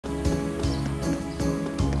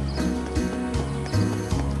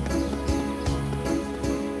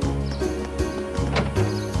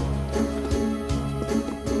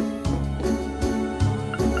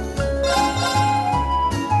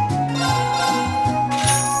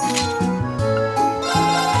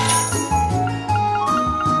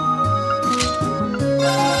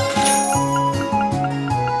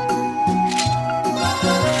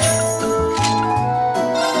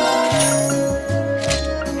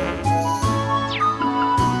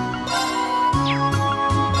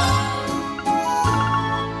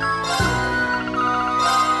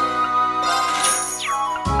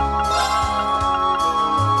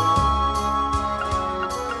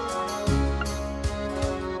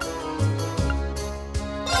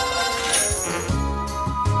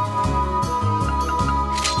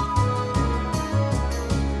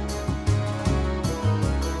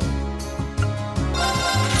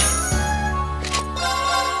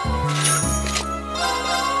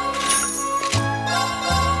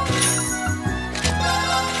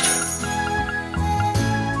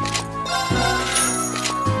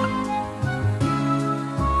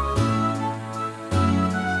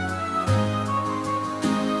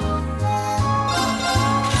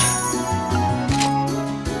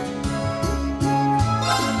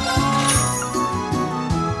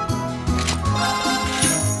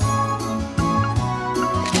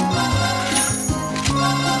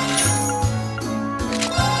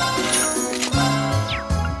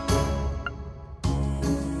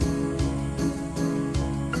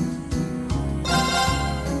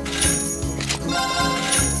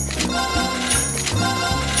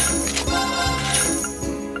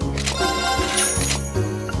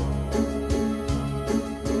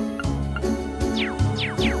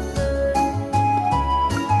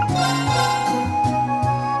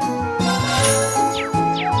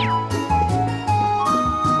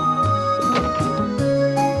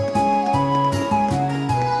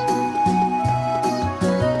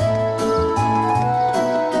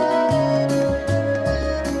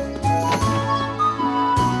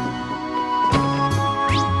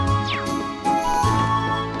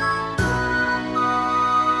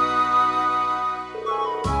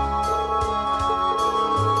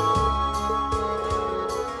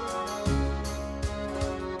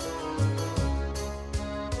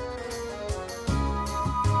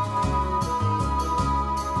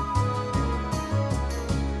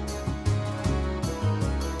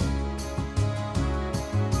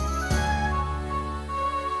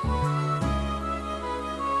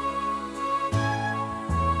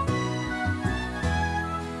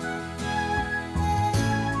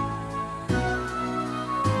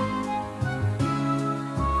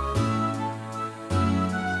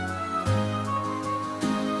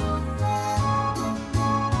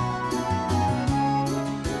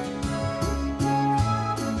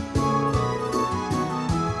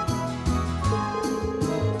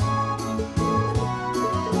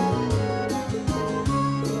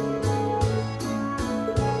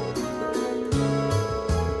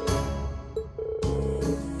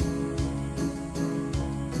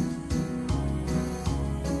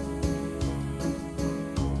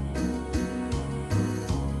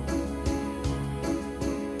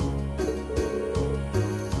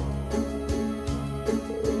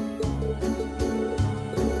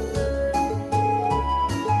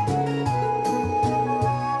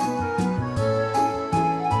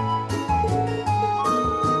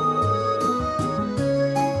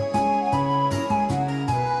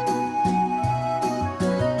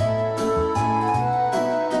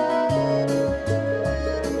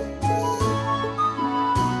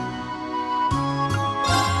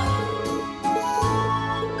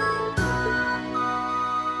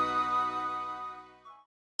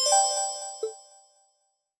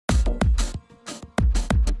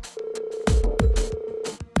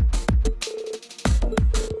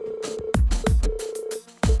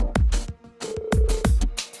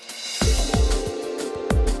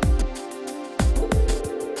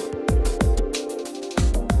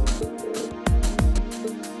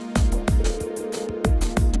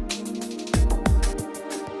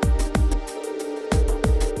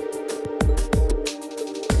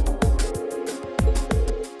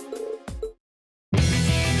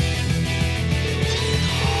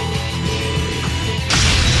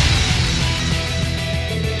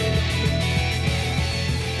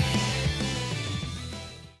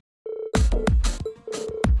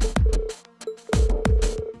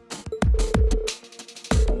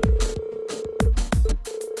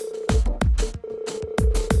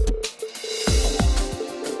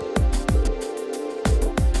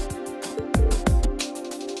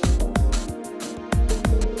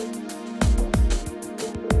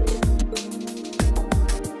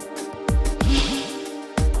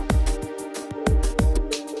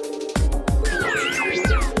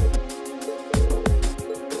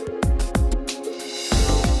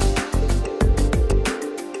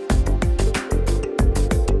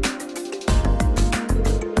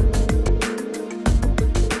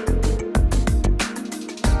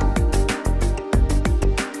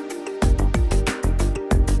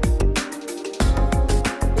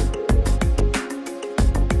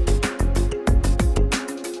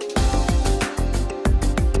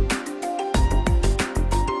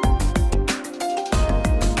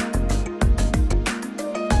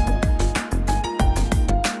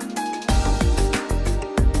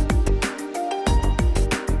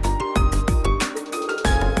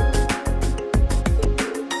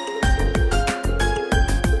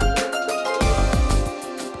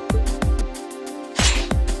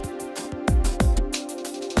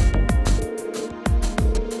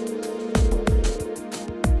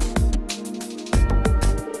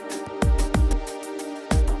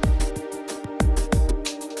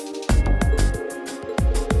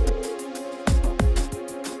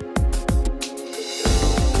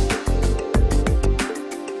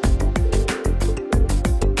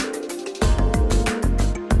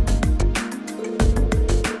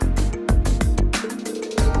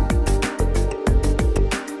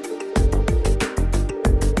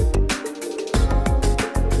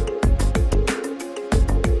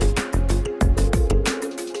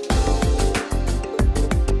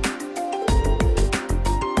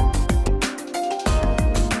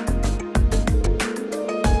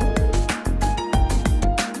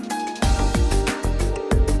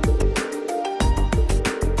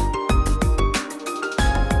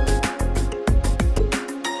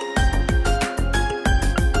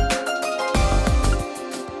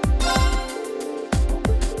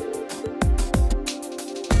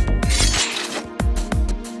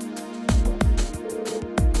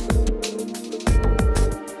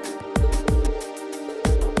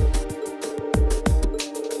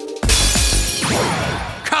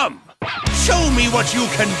Show me what you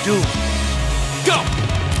can do. Go!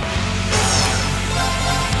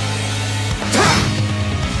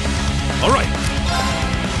 All right.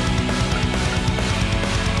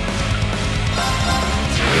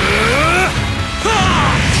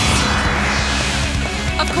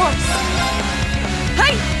 Of course.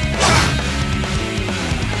 Hey!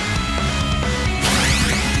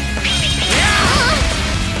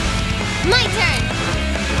 My turn.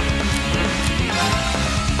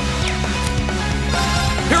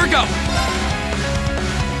 Here we go.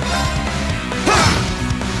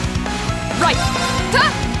 Right. Ha!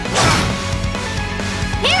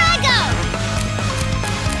 Here I go.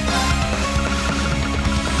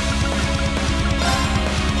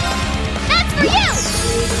 That's for you.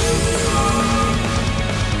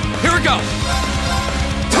 Here we go.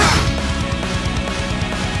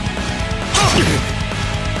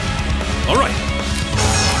 All right.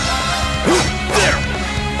 There.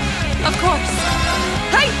 Of course.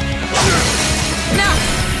 Hey! Now!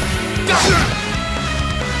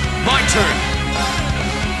 My turn.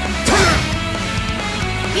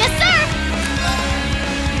 Yes, sir.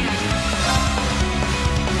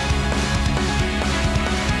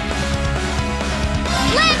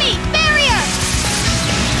 Lemmy, barrier.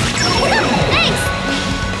 Thanks.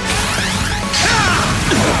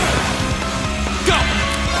 Go.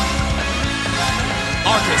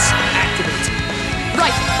 Arcus, activate.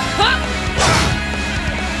 Right. Ha!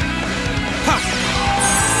 Ha.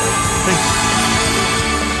 Thank you.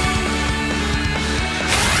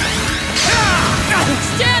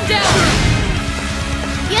 Stand down!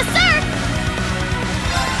 Yes, sir.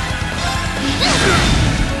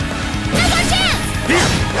 Now's our chance. Here.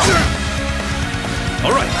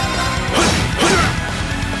 All right.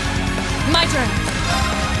 My turn.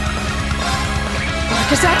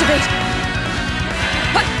 Arcus, activate!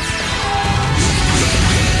 Ha!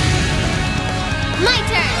 My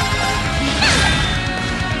turn.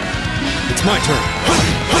 It's my turn.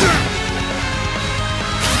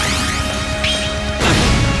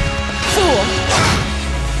 Fool!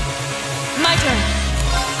 My turn.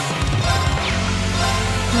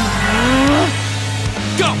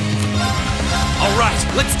 Go. All right.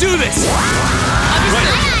 Let's do this. Understood.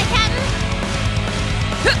 Aye, aye, Captain.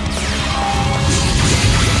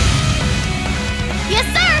 Yes,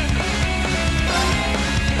 sir.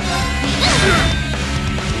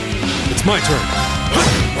 It's my turn.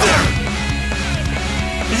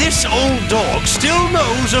 This old dog still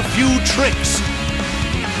knows a few tricks.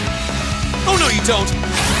 Oh, no, you don't.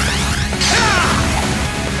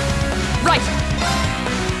 Right.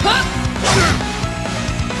 Ha!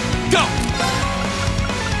 Go.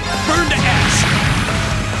 Burn to ash.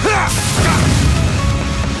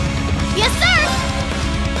 Yes, sir.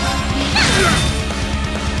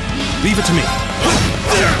 Leave it to me.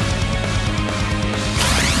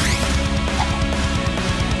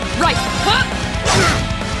 Right. Ha!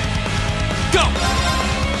 Go.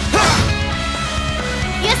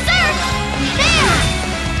 Yes, sir. There.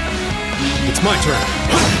 It's my turn.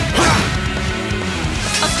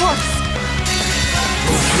 Of course.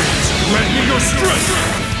 Grant me your strength.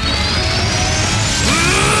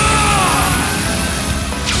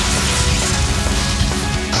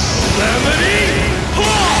 Calamity!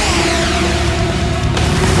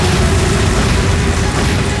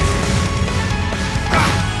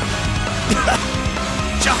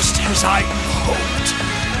 Just as I hoped.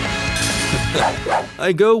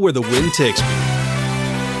 I go where the wind takes me.